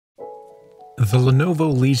The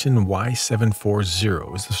Lenovo Legion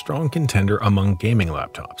Y740 is a strong contender among gaming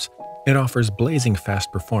laptops. It offers blazing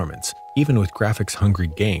fast performance, even with graphics-hungry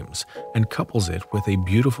games, and couples it with a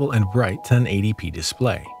beautiful and bright 1080p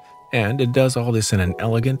display. And it does all this in an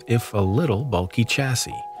elegant, if a little bulky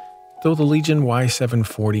chassis. Though the Legion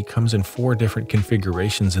Y740 comes in 4 different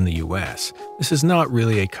configurations in the US, this is not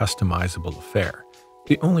really a customizable affair.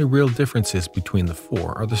 The only real differences between the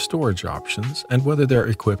 4 are the storage options and whether they're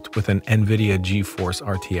equipped with an NVIDIA GeForce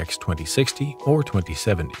RTX 2060 or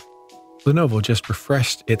 2070. Lenovo just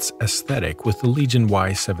refreshed its aesthetic with the Legion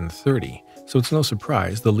Y730, so it's no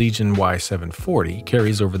surprise the Legion Y740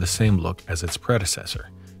 carries over the same look as its predecessor.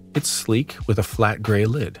 It's sleek with a flat gray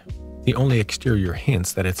lid. The only exterior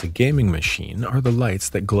hints that it's a gaming machine are the lights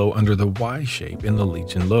that glow under the Y shape in the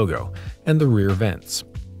Legion logo and the rear vents.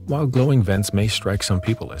 While glowing vents may strike some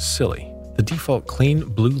people as silly, the default clean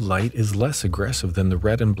blue light is less aggressive than the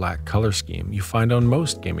red and black color scheme you find on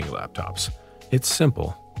most gaming laptops. It's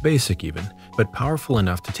simple, basic even, but powerful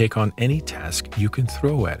enough to take on any task you can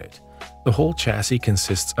throw at it. The whole chassis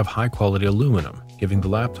consists of high-quality aluminum, giving the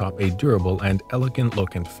laptop a durable and elegant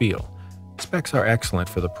look and feel. Specs are excellent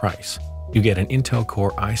for the price. You get an Intel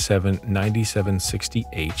Core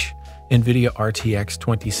i7-9760H, NVIDIA RTX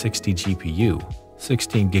 2060 GPU,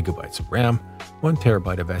 16GB of RAM,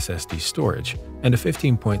 1TB of SSD storage, and a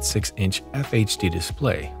 15.6-inch FHD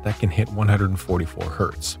display that can hit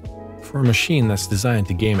 144Hz. For a machine that's designed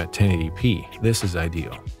to game at 1080p, this is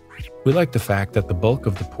ideal. We like the fact that the bulk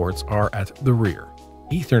of the ports are at the rear.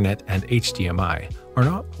 Ethernet and HDMI are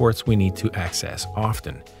not ports we need to access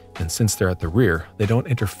often, and since they're at the rear, they don't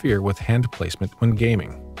interfere with hand placement when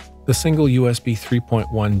gaming. The single USB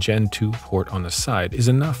 3.1 Gen 2 port on the side is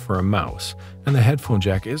enough for a mouse, and the headphone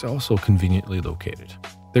jack is also conveniently located.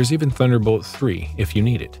 There's even Thunderbolt 3 if you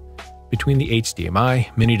need it. Between the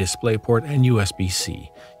HDMI, mini DisplayPort, and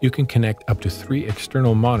USB-C, you can connect up to 3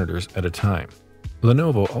 external monitors at a time.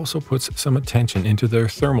 Lenovo also puts some attention into their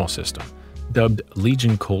thermal system, dubbed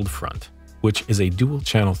Legion Cold Front, which is a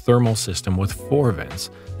dual-channel thermal system with 4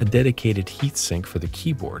 vents, a dedicated heatsink for the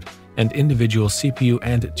keyboard, and individual CPU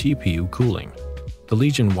and GPU cooling. The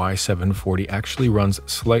Legion Y740 actually runs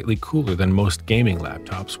slightly cooler than most gaming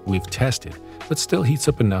laptops we've tested, but still heats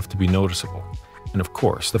up enough to be noticeable. And of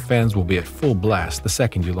course, the fans will be at full blast the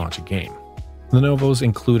second you launch a game. Lenovo's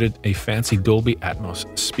included a fancy Dolby Atmos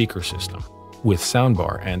speaker system, with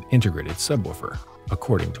soundbar and integrated subwoofer,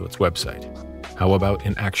 according to its website. How about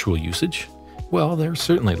in actual usage? Well, they're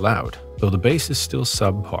certainly loud, though the bass is still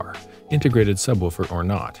subpar, integrated subwoofer or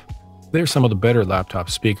not. They're some of the better laptop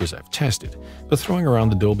speakers I've tested, but throwing around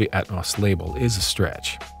the Dolby Atmos label is a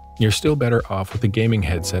stretch. You're still better off with a gaming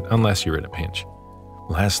headset unless you're in a pinch.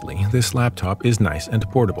 Lastly, this laptop is nice and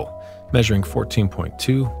portable, measuring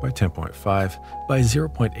 14.2 by 10.5 by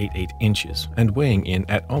 0.88 inches and weighing in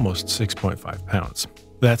at almost 6.5 pounds.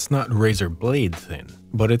 That's not razor blade thin,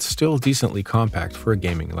 but it's still decently compact for a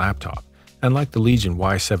gaming laptop. And like the Legion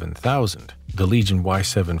Y7000, the Legion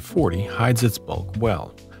Y740 hides its bulk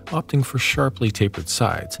well, opting for sharply tapered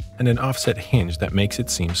sides and an offset hinge that makes it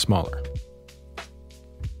seem smaller.